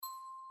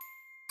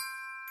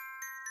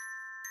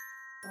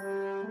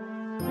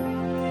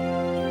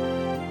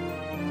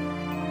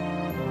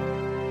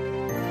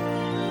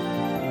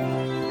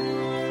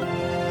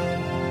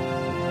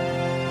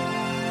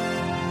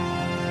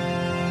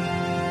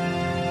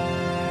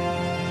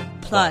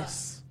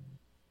Plus.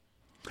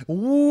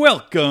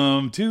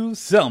 Welcome to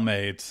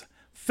Cellmates,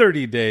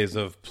 30 Days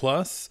of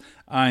Plus.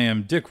 I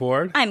am Dick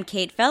Ward. I'm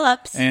Kate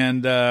Phillips.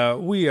 And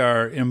we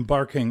are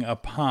embarking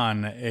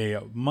upon a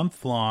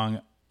month-long,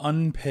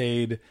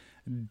 unpaid,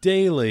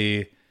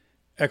 daily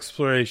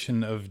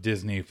exploration of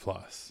Disney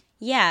Plus.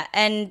 Yeah,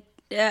 and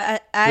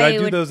Did I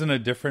do those in a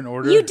different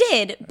order? You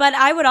did, but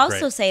I would also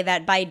Great. say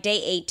that by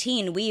day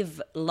 18,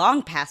 we've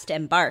long past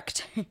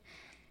embarked.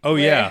 Oh,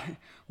 yeah.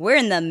 We're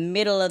in the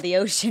middle of the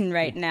ocean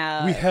right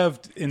now. We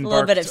have embarked a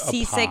little bit of upon-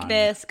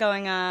 seasickness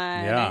going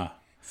on. Yeah.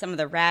 Some of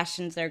the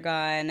rations are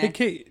gone. Hey,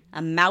 Kate. A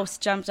mouse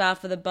jumped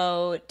off of the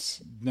boat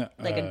No,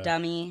 like a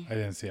dummy. I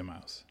didn't see a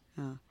mouse.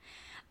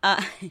 Hey,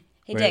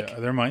 Wait, Dick.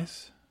 are there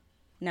mice?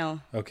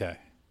 No, Okay.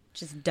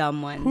 just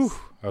dumb ones. Whew.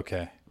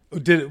 Okay.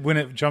 When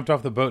it jumped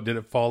off the boat, did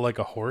it fall like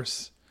a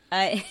horse?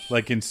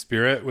 Like in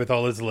spirit with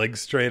all his legs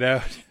straight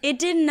out? It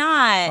did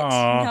not.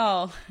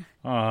 Aw.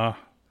 No.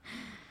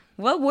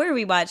 What were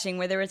we watching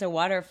where there was a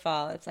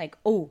waterfall? It's like,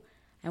 oh,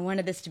 I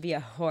wanted this to be a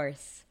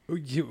horse.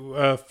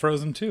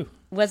 Frozen 2.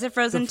 Was it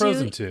Frozen 2?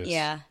 Frozen 2s.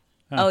 Yeah.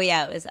 Oh,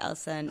 yeah, it was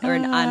Elsa or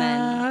an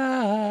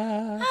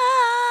Anna.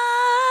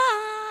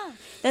 Ah.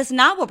 That's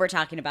not what we're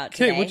talking about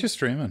today. Kate, what you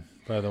streaming,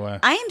 by the way?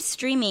 I'm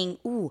streaming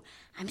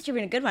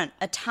a good one.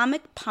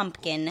 Atomic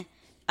Pumpkin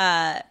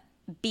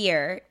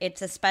beer.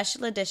 It's a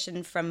special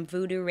edition from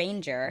Voodoo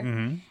Ranger.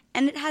 Mm-hmm.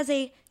 And it has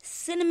a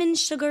cinnamon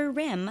sugar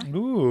rim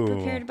Ooh.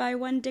 prepared by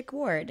one Dick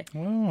Ward.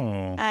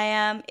 Oh.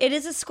 It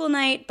is a school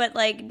night, but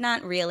like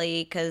not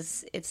really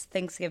because it's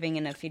Thanksgiving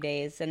in a few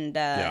days, and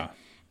Yeah.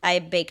 I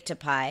baked a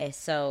pie,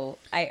 so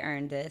I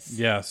earned this.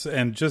 Yes,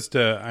 and just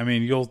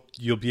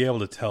you'll be able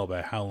to tell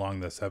by how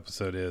long this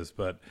episode is,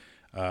 but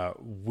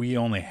we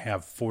only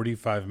have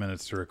 45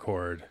 minutes to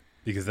record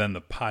because then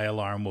the pie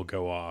alarm will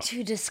go off.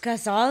 To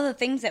discuss all the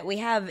things that we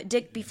have,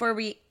 Dick, before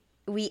we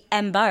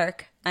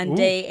embark on Ooh.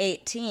 day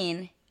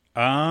 18.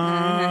 What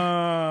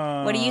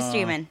What are you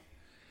streaming?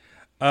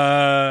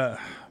 Man,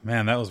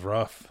 that was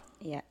rough.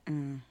 Yeah.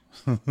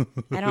 I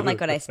don't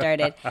like what I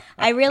started.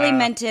 I really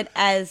meant it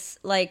as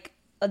like,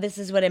 oh, this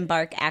is what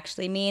embark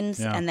actually means,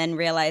 Yeah. and then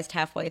realized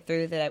halfway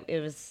through that it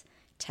was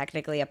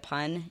technically a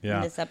pun Yeah.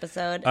 in this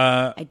episode.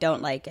 I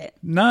don't like it.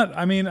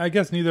 I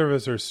guess neither of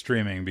us are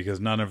streaming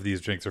because none of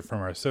these drinks are from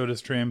our soda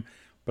stream,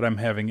 but I'm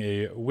having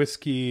a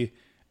whiskey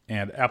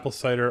and apple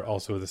cider,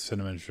 also with a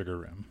cinnamon sugar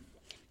rim.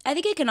 I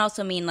think it can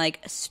also mean like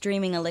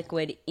streaming a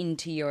liquid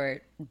into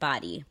your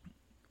body.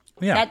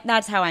 Yeah,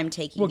 That's how I'm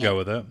taking we'll it. go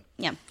with it.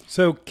 Yeah.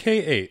 So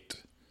K8.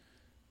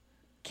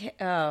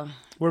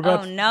 We're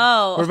about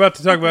no. We're about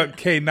to talk about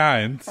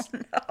K9s.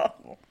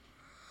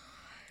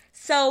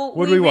 So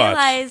What'd we we watch?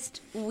 realized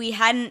we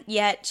hadn't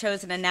yet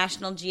chosen a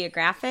National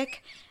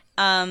Geographic,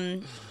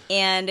 and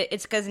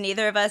it's because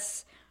neither of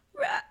us.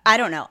 I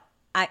don't know.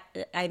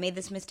 I made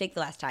this mistake the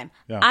last time.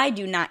 Yeah. I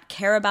do not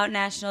care about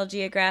National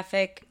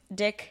Geographic,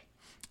 Dick.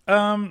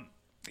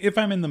 If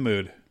I'm in the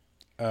mood,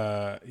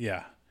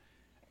 yeah.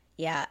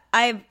 Yeah,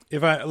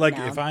 If I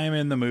No. if I am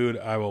in the mood,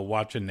 I will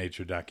watch a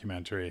nature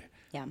documentary.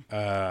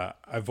 yeah.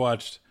 I've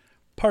watched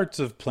parts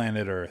of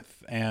Planet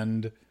Earth,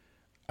 and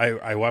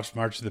I watched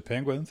March of the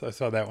Penguins. I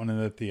saw that one in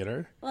the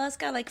theater. Well, it's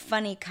got like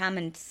funny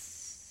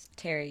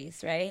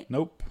commentaries, right?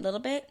 Nope, A little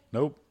bit.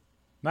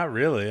 not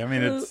really. I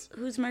mean, it's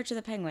Who's March of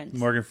the Penguins?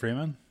 Morgan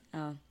Freeman.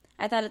 Oh,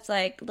 I thought it's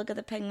like look at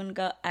the penguin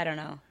go. I don't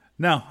know.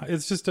 No,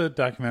 it's just a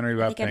documentary I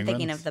about think I'm penguins.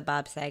 thinking of the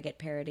Bob Saget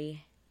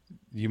parody.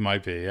 You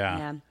might be, yeah.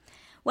 Yeah.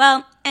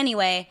 Well,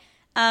 anyway,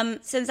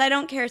 since I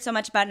don't care so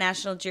much about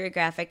National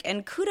Geographic,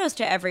 and kudos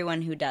to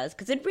everyone who does,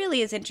 because it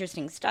really is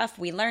interesting stuff.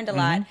 We learned a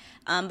lot.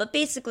 But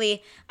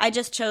basically, I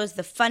just chose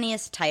the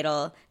funniest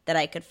title that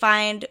I could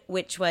find,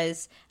 which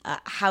was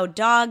How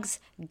Dogs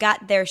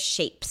Got Their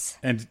Shapes.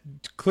 And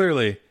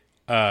clearly,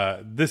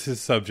 this is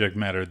subject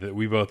matter that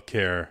we both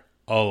care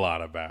a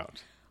lot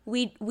about.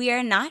 We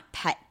are not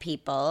pet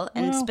people,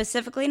 and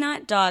specifically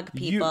not dog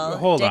people.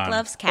 Hold Dick on.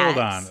 loves cats.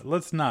 Hold on.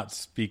 Let's not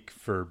speak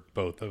for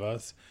both of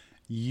us.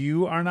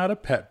 You are not a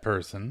pet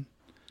person.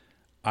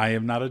 I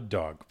am not a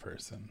dog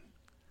person.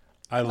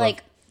 I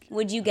Like,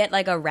 would you get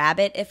like a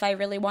rabbit if I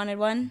really wanted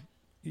one?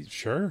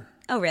 Sure.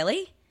 Oh,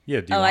 really?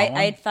 Yeah. Do you Oh, want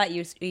one? I thought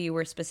you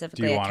were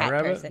specifically Do you a want a cat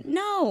rabbit? person.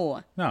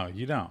 No, No,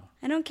 you don't.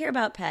 I don't care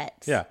about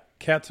pets. Yeah.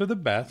 Cats are the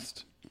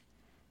best.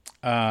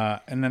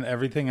 And then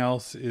everything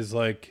else is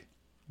like,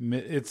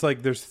 it's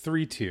like there's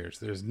 3 tiers.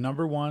 There's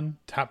number 1,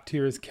 top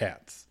tier is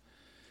cats.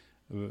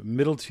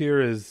 Middle tier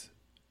is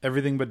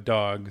everything but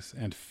dogs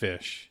and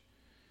fish.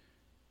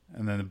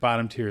 And then the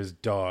bottom tier is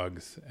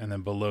dogs. And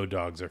then below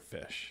dogs are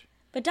fish.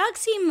 But dogs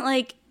seem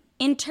like,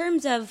 in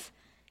terms of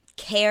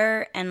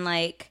care and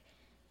like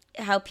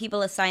how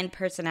people assign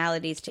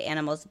personalities to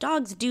animals,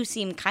 dogs do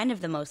seem kind of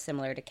the most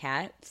similar to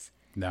cats.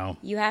 No.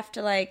 You have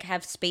to like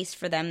have space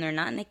for them. They're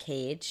not in a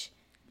cage.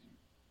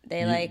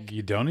 They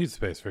You don't need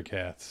space for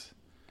cats.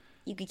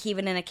 you could keep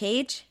it in a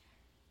cage.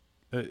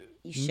 You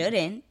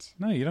shouldn't.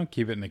 No, you don't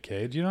keep it in a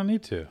cage. You don't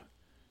need to.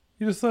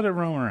 You just let it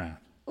roam around.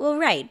 Well,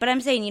 right, but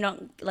I'm saying you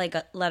don't like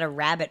let a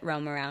rabbit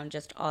roam around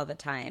just all the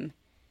time.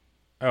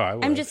 Oh, I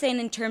would. I'm just saying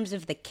in terms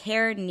of the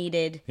care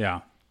needed,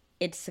 Yeah.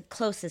 it's the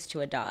closest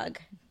to a dog.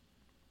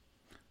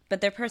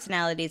 But their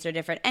personalities are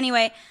different.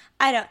 Anyway,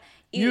 I don't...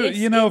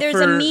 there's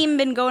a meme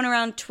been going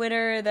around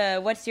Twitter,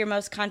 what's your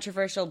most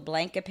controversial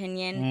blank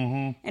opinion?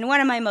 Mm-hmm. And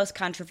one of my most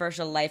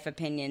controversial life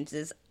opinions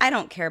is I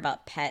don't care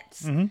about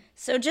pets. Mm-hmm.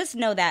 So just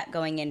know that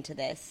going into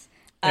this.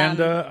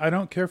 And I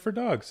don't care for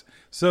dogs.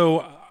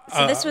 So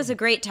this was a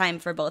great time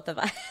for both of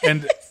us.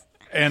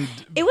 And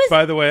it was,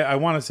 by the way, I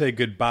want to say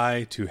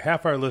goodbye to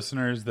half our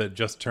listeners that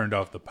just turned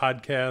off the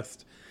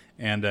podcast.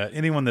 And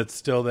anyone that's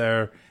still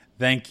there,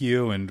 thank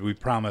you. And we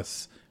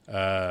promise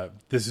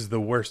this is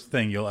the worst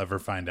thing you'll ever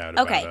find out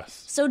about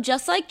us. So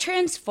just like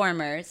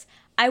Transformers,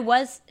 I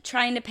was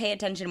trying to pay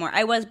attention more.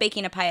 I was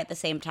baking a pie at the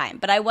same time.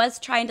 But I was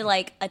trying to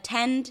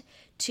attend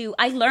to...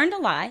 I learned a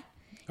lot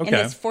in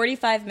this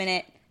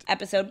 45-minute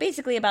episode.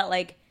 Basically about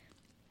like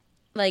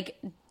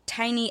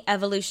tiny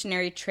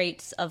evolutionary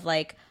traits of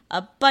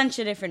a bunch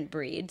of different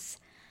breeds.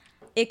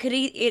 It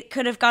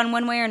could have gone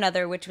one way or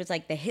another, which was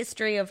the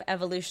history of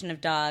evolution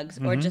of dogs,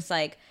 or just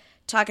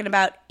talking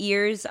about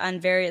ears on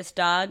various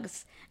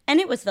dogs. And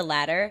it was the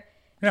latter.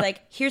 Yeah.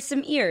 Here's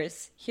some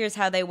ears. Here's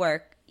how they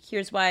work.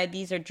 Here's why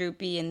these are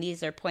droopy and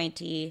these are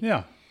pointy.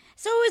 Yeah.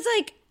 So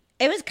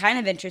it was kind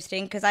of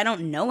interesting because I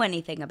don't know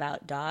anything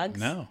about dogs.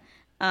 No.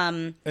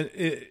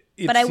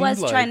 But I was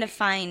trying to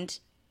find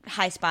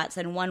high spots,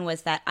 and one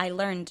was that I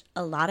learned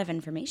a lot of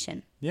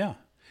information. Yeah.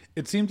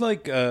 It seemed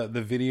like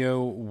the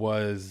video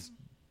was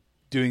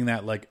doing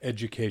that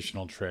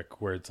educational trick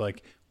where it's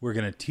we're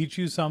going to teach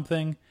you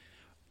something,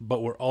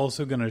 but we're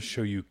also going to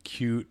show you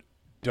cute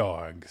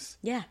dogs.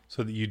 Yeah.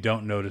 So that you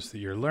don't notice that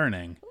you're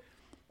learning.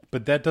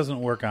 But that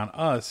doesn't work on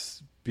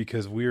us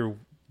because we're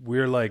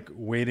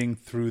wading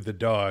through the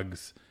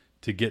dogs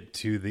to get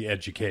to the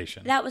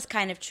education. That was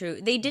kind of true.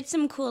 They did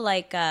some cool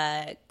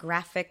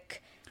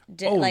graphic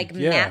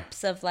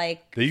maps of they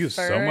use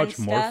so much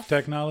morph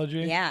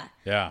technology. Yeah.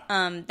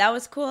 That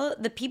was cool.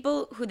 The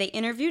people who they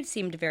interviewed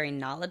seemed very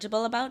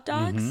knowledgeable about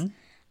dogs.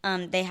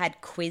 Mm-hmm. They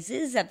had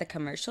quizzes at the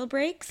commercial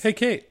breaks. Hey,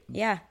 Kate.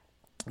 Yeah.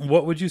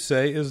 What would you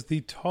say is the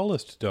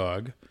tallest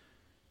dog?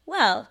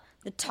 Well,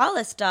 the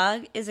tallest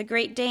dog is a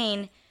Great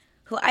Dane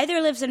who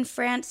either lives in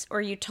France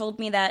or you told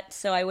me that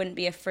so I wouldn't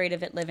be afraid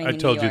of it living in New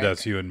York. I told you that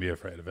so you wouldn't be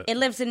afraid of it. It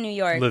lives in New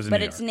York,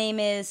 but its name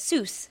is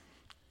Seuss.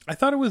 I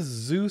thought it was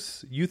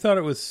Zeus. You thought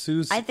it was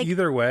Seuss.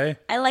 Either way.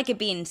 I like it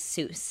being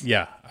Seuss.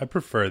 Yeah, I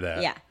prefer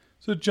that. Yeah.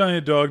 It's a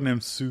giant dog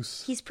named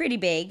Seuss. He's pretty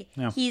big.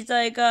 Yeah. He's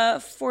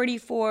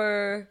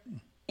 44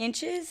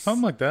 inches.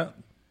 Something like that.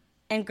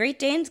 And Great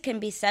Danes can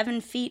be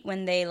 7 feet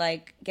when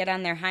they get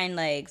on their hind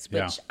legs,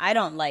 which I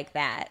don't like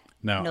that.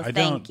 No,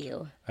 thank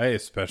you. I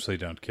especially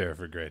don't care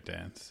for Great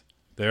Danes.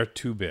 They're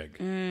too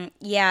big.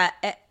 Yeah,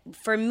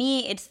 for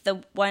me, it's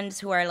the ones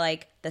who are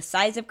the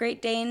size of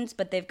Great Danes,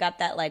 but they've got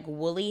that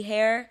woolly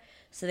hair,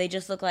 so they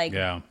just look like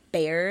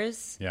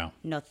bears. Yeah.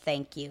 No,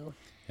 thank you.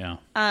 Yeah.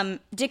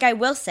 Dick, I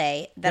will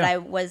say that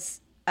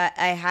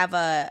I have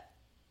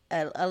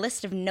a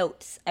list of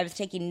notes. I was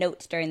taking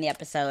notes during the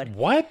episode.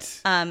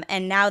 What?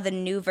 And now the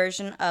new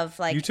version of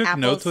you took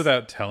Apple's, notes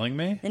without telling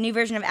me? The new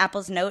version of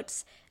Apple's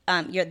Notes.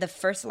 The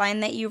first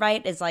line that you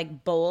write is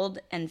bold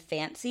and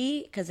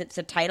fancy because it's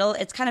a title.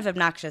 It's kind of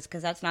obnoxious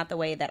because that's not the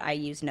way that I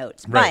use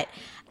notes. Right.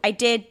 But I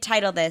did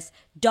title this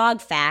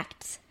Dog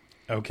Facts.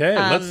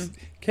 Okay,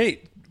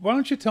 Kate, why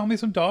don't you tell me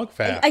some dog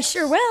facts? I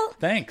sure will.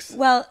 Thanks.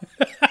 Well,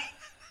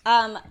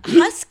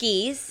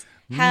 huskies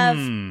have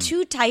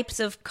 2 types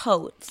of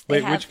coats.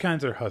 Wait, which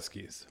kinds are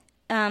huskies?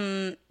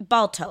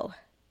 Balto.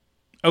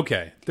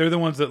 Okay, they're the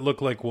ones that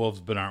look like wolves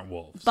but aren't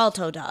wolves.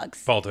 Balto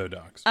dogs. Balto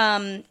dogs.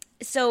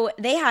 So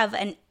they have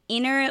an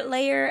inner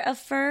layer of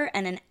fur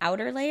and an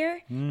outer layer.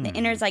 The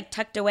inner is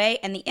tucked away,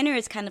 and the inner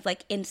is kind of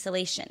like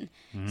insulation.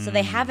 So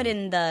they have it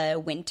in the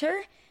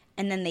winter,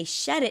 and then they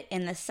shed it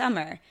in the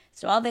summer.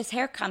 So all this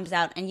hair comes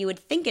out, and you would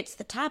think it's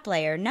the top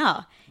layer.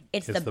 No,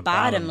 it's the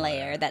bottom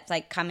layer that's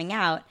coming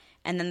out,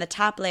 and then the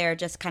top layer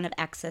just kind of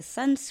acts as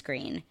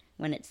sunscreen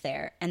when it's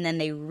there, and then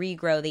they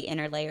regrow the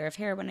inner layer of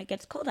hair when it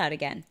gets cold out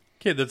again.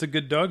 Okay, that's a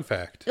good dog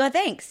fact. Well,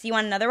 thanks. You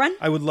want another one?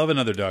 I would love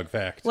another dog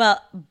fact.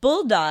 Well,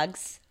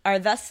 bulldogs are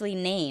thusly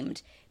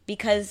named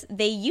because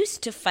they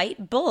used to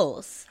fight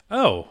bulls.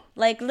 Oh.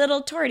 Like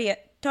little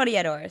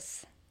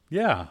toreadors.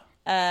 Yeah.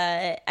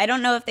 I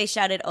don't know if they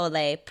shouted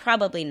ole.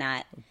 Probably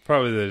not.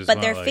 Probably they just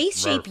But their face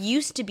shape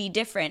used to be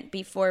different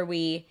before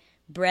we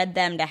bred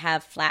them to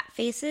have flat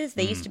faces.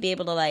 They used to be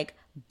able to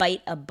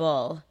bite a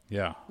bull.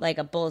 Yeah. Like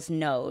a bull's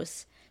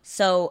nose.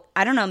 So,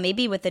 I don't know,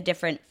 maybe with a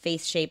different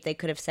face shape, they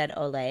could have said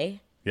ole.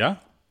 Yeah,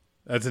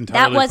 that's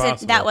entirely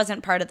possible. That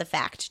wasn't part of the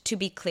fact, to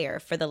be clear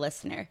for the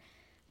listener.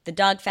 The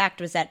dog fact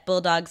was that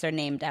bulldogs are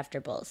named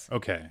after bulls.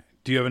 Okay.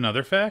 Do you have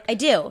another fact? I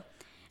do.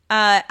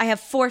 I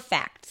have 4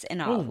 facts in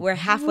all. We're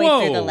halfway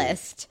through the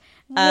list.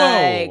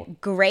 Whoa.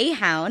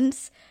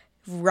 Greyhounds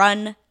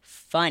run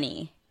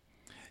funny.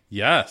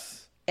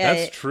 Yes.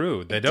 That's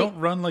true. They don't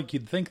run like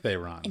you'd think they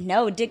run.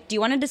 No, Dick, do you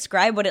want to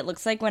describe what it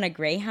looks like when a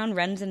greyhound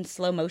runs in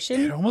slow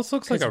motion? It almost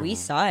looks like we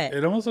saw it.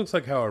 It almost looks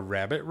like how a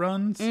rabbit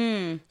runs.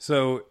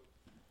 So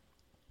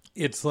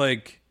it's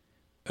like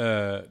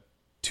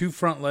two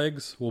front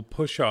legs will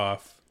push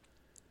off,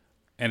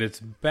 and its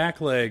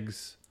back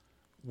legs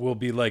will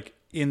be like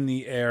in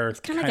the air,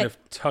 kind of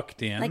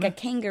tucked in, like a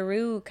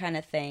kangaroo kind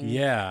of thing.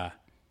 Yeah,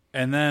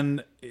 and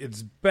then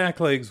its back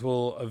legs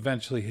will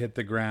eventually hit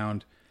the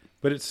ground.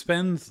 But it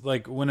spends,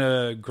 like, when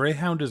a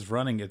greyhound is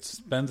running, it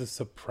spends a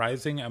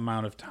surprising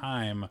amount of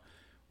time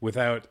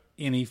without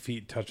any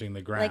feet touching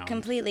the ground. Like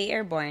completely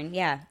airborne,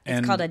 yeah.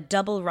 It's called a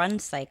double run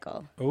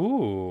cycle.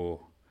 Ooh.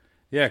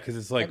 Yeah, because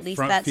it's like at least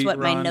front that's feet what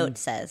run, my note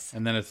says.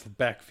 And then it's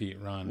back feet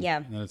run. Yeah.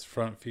 And then it's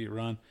front feet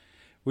run.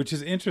 Which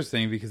is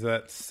interesting because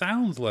that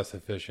sounds less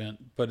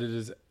efficient, but it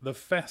is the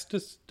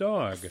fastest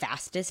dog.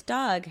 Fastest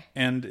dog.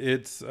 And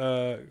its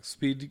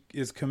speed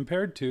is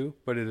compared to,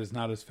 but it is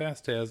not as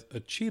fast as, a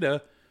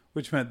cheetah,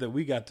 which meant that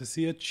we got to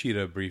see a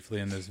cheetah briefly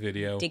in this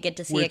video. Did get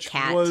to see a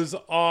cat. Which was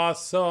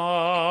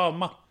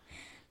awesome.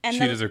 And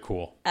Cheetahs are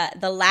cool.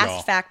 The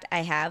last fact I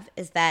have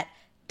is that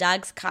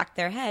dogs cock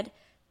their head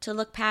to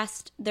look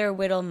past their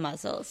whittle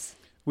muzzles.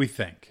 We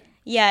think.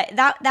 Yeah,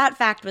 that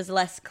fact was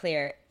less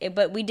clear,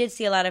 but we did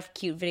see a lot of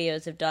cute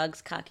videos of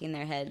dogs cocking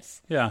their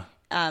heads. Yeah.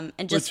 And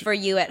just for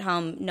you at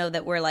home, know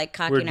that we're like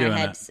cocking our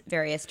heads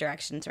various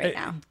directions right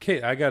now.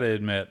 Kate, I got to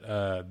admit,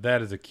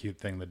 that is a cute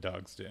thing that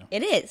dogs do.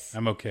 It is.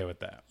 I'm okay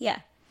with that. Yeah.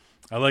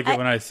 I like it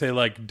when I say,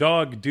 like,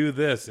 dog, do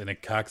this, and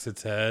it cocks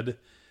its head.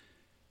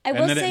 I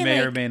will and then say, it may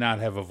like, or may not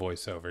have a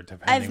voiceover,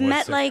 depending I've what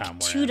met, sitcom like, we're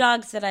two in.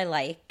 dogs that I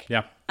like.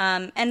 Yeah.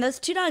 And those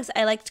two dogs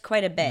I liked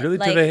quite a bit. Really?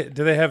 Like,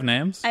 Do they have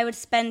names? I would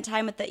spend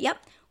time with the... Yep.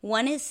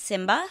 One is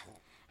Simba,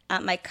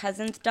 my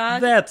cousin's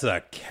dog. That's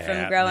a cat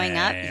from growing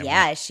up. name.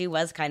 Yeah, she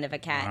was kind of a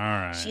cat. All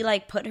right. She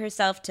like put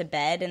herself to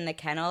bed in the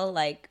kennel,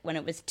 like when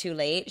it was too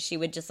late. She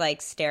would just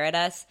like stare at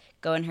us,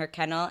 go in her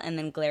kennel, and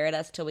then glare at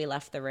us till we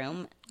left the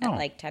room at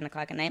like 10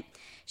 o'clock at night.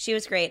 She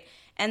was great.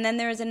 And then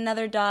there was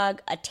another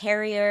dog, a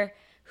terrier,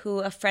 who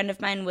a friend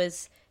of mine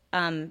was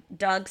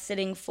dog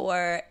sitting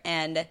for,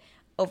 and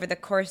over the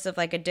course of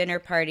like a dinner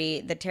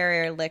party, the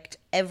terrier licked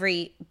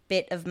every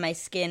bit of my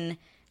skin,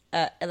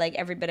 like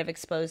every bit of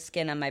exposed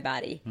skin on my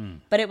body.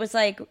 But it was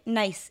like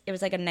nice. It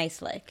was like a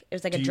nice lick. It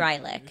was like a dry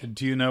lick.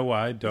 Do you know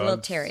why dogs... little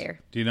terrier.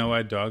 Do you know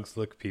why dogs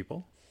lick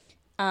people?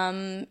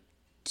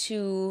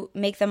 To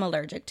make them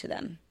allergic to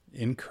them.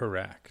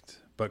 Incorrect,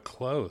 but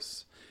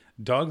close.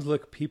 Dogs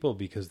lick people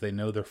because they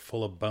know they're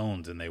full of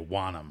bones and they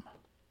want them.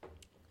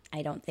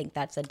 I don't think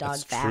that's a dog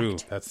That's fact. true.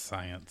 That's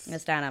science.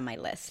 It's not on my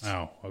list.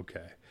 Oh,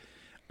 okay.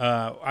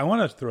 I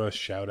want to throw a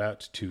shout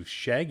out to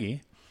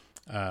Shaggy,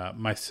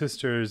 my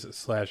sister's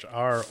 /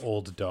 our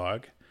old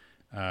dog,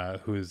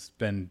 who's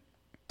been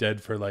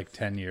dead for like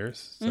 10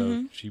 years.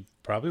 So she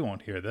probably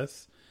won't hear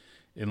this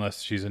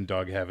unless she's in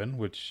dog heaven,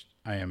 which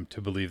I am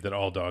to believe that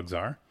all dogs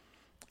are.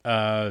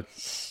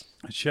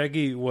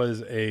 Shaggy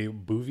was a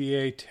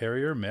Bouvier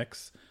Terrier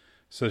mix.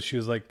 So she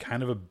was like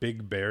kind of a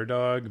big bear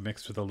dog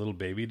mixed with a little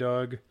baby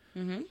dog.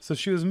 Mm-hmm. So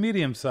she was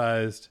medium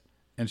sized,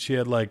 and she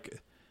had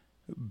like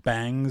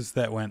bangs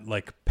that went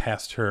like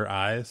past her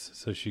eyes,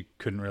 so she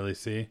couldn't really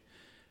see.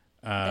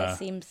 That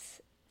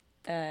seems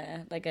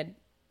like a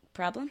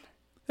problem.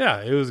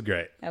 Yeah, it was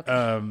great.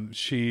 Okay.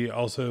 She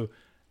also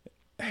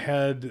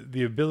had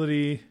the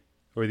ability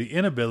or the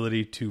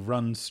inability to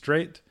run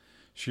straight.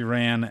 She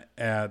ran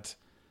at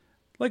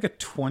like a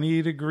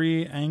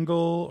 20-degree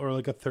angle or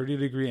like a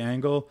 30-degree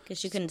angle. Because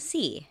she couldn't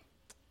see.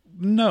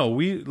 No,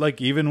 we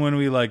like even when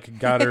we like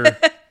got her,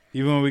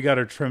 even when we got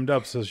her trimmed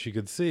up so she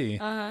could see,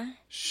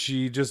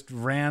 she just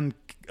ran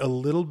a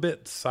little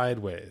bit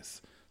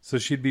sideways. So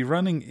she'd be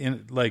running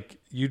in, like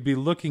you'd be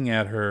looking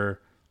at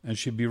her and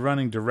she'd be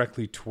running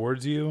directly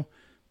towards you,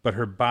 but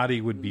her body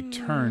would be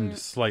turned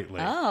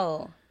slightly.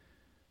 Oh.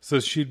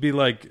 So she'd be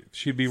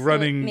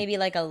running. Maybe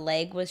like a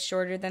leg was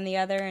shorter than the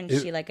other and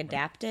she like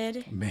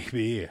adapted.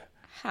 Maybe.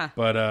 Huh.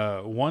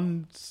 But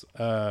once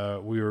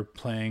we were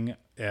playing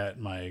at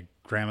my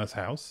grandma's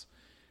house,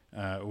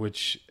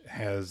 which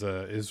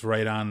is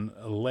right on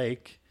a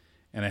lake,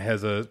 and it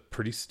has a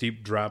pretty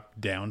steep drop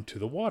down to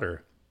the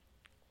water.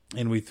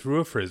 And we threw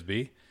a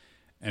frisbee,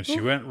 and she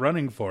went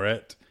running for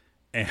it,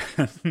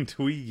 and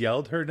we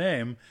yelled her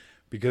name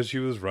because she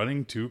was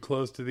running too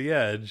close to the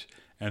edge,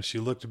 and she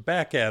looked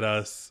back at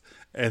us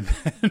and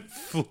then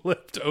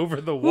flipped over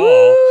the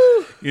wall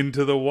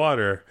into the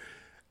water.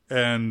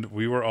 And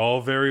we were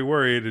all very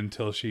worried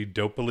until she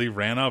dopily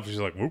ran off. She's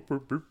like, whoop,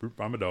 whoop, whoop, whoop,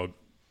 I'm a dog.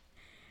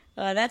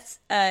 That's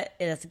a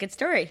good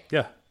story.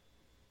 Yeah.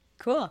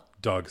 Cool.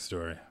 Dog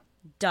story.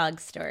 Dog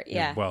story,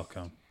 yeah. You're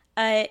welcome.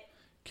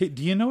 Kate,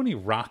 do you know any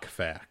rock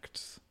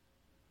facts?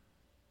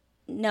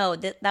 No,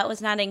 that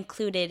was not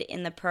included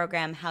in the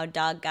program, How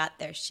Dog Got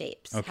Their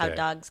Shapes. Okay. How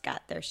Dogs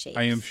Got Their Shapes.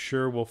 I am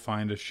sure we'll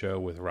find a show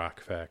with rock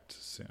facts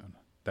soon.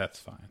 That's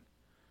fine.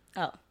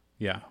 Oh.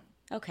 Yeah.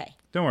 Okay.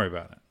 Don't worry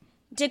about it.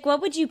 Dick,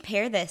 what would you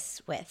pair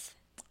this with?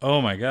 Oh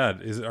my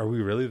God! Are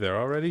we really there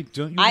already?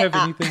 Don't you I- have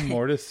anything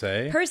more to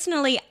say?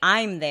 Personally,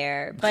 I'm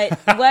there, but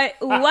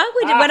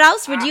what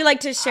else would you like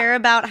to share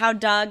about how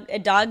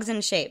dogs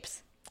and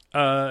shapes?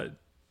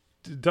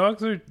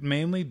 Dogs are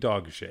mainly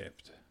dog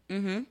shaped.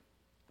 Mm-hmm.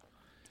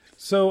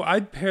 So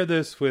I'd pair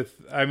this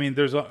with. I mean,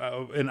 there's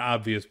an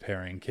obvious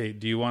pairing. Kate,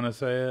 do you want to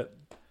say it?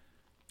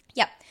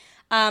 Yep.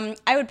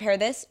 I would pair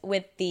this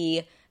with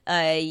the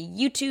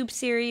YouTube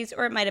series,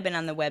 or it might have been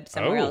on the web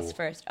somewhere else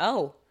first.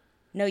 Oh,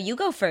 no, you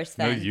go first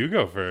then. No, you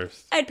go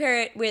first. I'd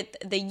pair it with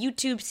the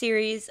YouTube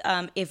series,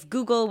 If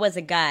Google Was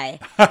a Guy.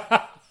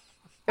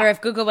 Or If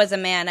Google Was a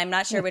Man. I'm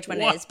not sure which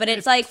one it is. But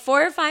it's like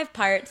 4 or 5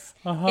 parts.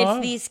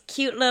 It's these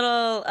cute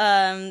little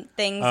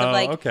things of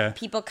like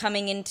people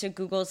coming into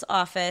Google's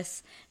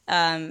office.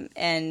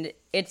 And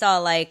it's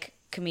all like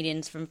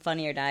comedians from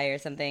Funny or Die or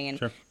something.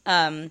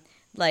 And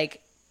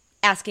like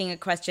asking a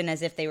question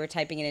as if they were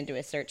typing it into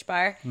a search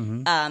bar.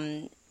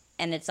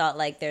 And it's all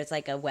like there's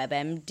like a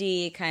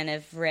WebMD kind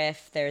of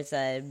riff. There's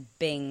a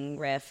Bing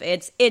riff.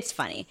 It's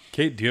funny.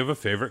 Kate, do you have a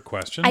favorite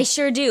question? I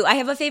sure do. I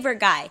have a favorite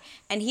guy,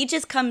 and he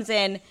just comes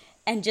in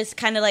and just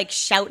kind of like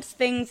shouts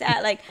things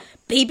at like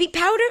baby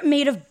powder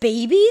made of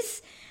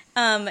babies.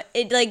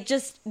 It like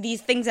just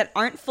these things that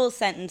aren't full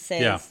sentences.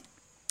 Yeah.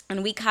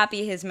 And we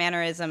copy his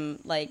mannerism,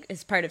 like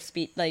his part of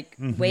speech, like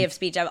way of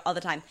speech all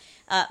the time.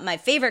 My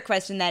favorite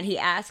question that he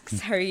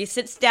asks, or he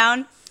sits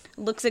down,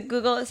 looks at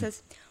Google, and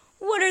says,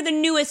 "What are the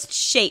newest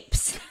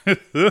shapes?"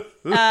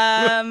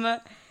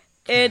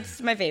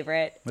 It's my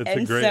favorite.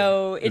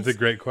 It's a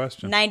great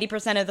question.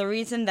 90% of the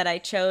reason that I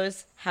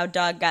chose how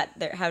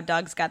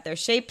dogs got their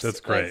shapes.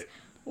 That's great. Was,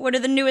 what are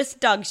the newest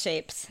dog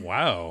shapes?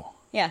 Wow.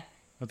 Yeah.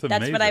 That's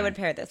amazing. That's what I would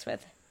pair this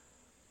with.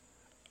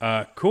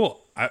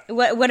 Cool.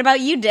 What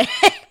about you, Dick?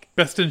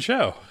 Best in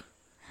Show.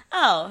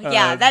 Oh,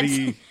 yeah,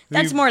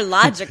 that's more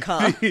logical.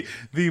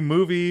 The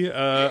movie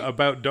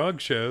about dog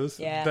shows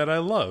that I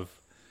love.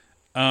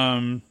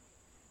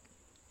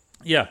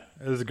 Yeah,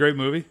 it was a great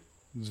movie.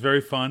 It was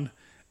very fun.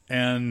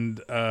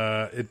 And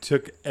it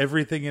took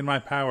everything in my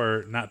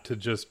power not to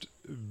just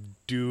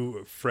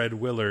do Fred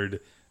Willard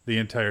the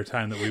entire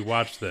time that we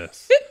watched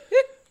this.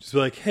 Just be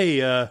like,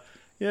 hey,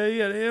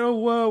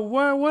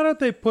 why don't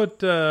they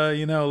put,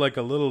 like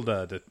a little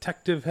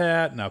detective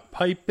hat and a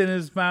pipe in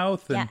his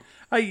mouth? And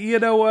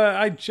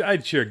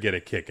I'd sure get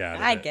a kick out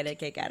of it. I'd get a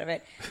kick out of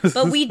it.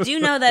 But we do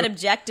know that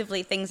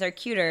objectively things are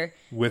cuter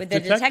with the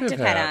detective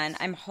hat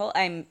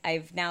on.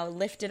 I've now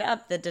lifted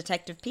up the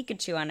Detective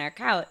Pikachu on our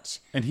couch.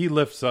 And he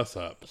lifts us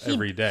up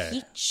every day.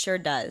 He sure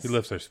does. He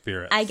lifts our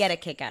spirits. I get a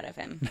kick out of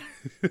him.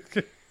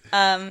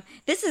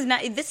 This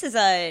is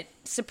a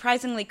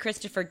surprisingly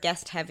Christopher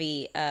Guest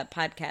heavy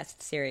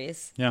podcast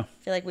series. Yeah. I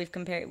feel like we've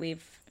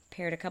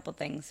paired a couple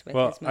things with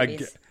his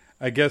movies.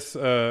 I guess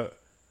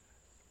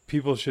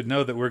people should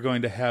know that we're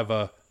going to have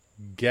a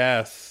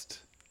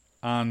guest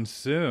on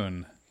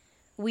soon.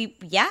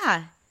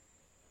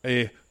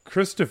 A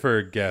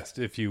Christopher guest,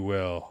 if you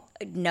will.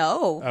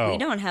 No, we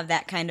don't have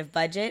that kind of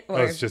budget.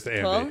 Or it's just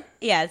Andy.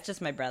 Yeah, it's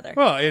just my brother.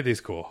 Well, Andy's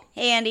cool.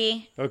 Hey,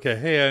 Andy. Okay,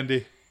 hey,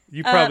 Andy.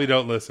 You probably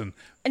don't listen.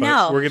 But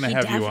no, we're going to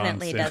have you on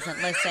soon. He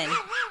definitely doesn't listen.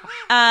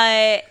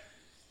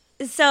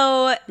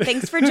 So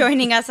thanks for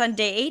joining us on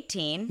day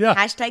 18. Yeah.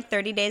 Hashtag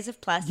 30 Days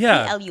of Plus.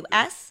 Yeah.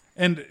 PLUS.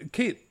 And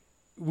Kate,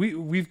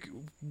 we've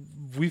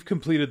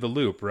completed the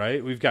loop,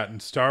 right? We've gotten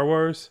Star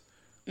Wars,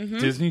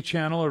 Disney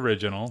Channel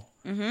original,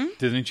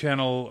 Disney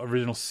Channel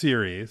original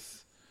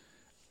series.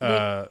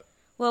 Well,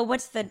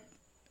 what's the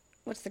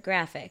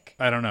graphic?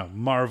 I don't know.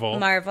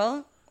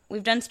 Marvel.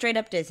 We've done straight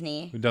up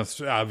Disney. We've done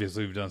straight up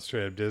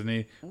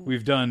Disney.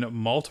 We've done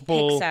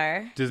multiple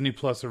Pixar. Disney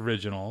Plus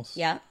originals.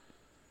 Yeah.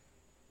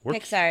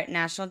 Pixar,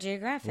 National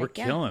Geographic. We're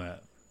killing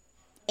it.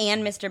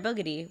 And Mr.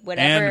 Boogedy,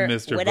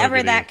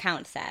 whatever that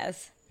counts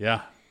as.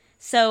 Yeah.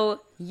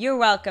 So you're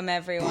welcome,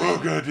 everyone.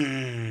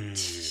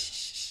 Boogedy.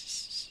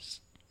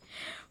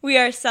 We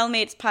are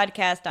Cellmates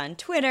Podcast on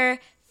Twitter,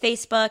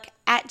 Facebook,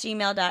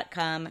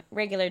 @gmail.com,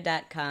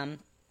 regular.com.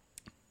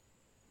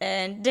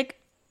 And Dick.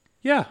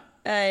 Yeah.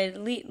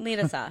 Lead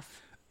us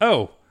off.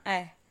 Oh.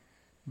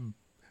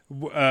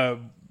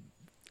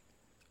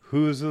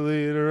 Who's the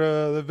leader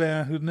of the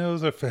band who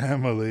knows our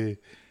family?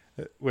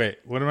 Wait,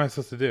 what am I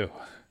supposed to do?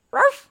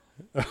 Ruff.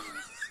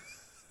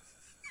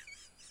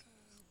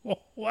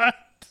 What?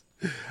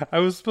 I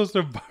was supposed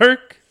to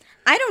bark?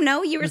 I don't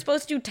know. You were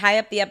supposed to tie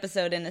up the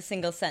episode in a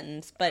single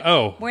sentence,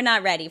 but we're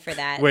not ready for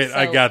that. Wait,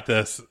 I got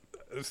this.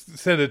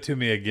 Send it to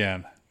me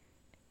again.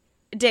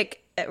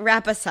 Dick,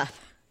 wrap us up.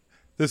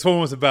 This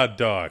one was about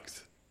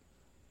dogs.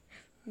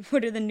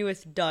 What are the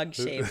newest dog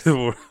shapes?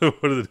 What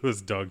are the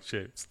newest dog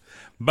shapes?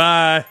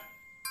 Bye.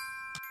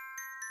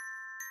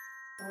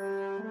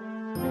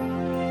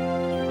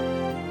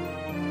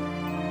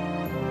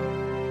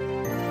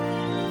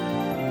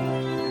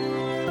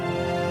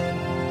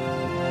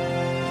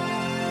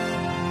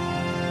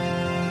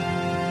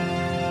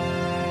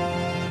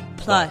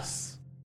 Plus.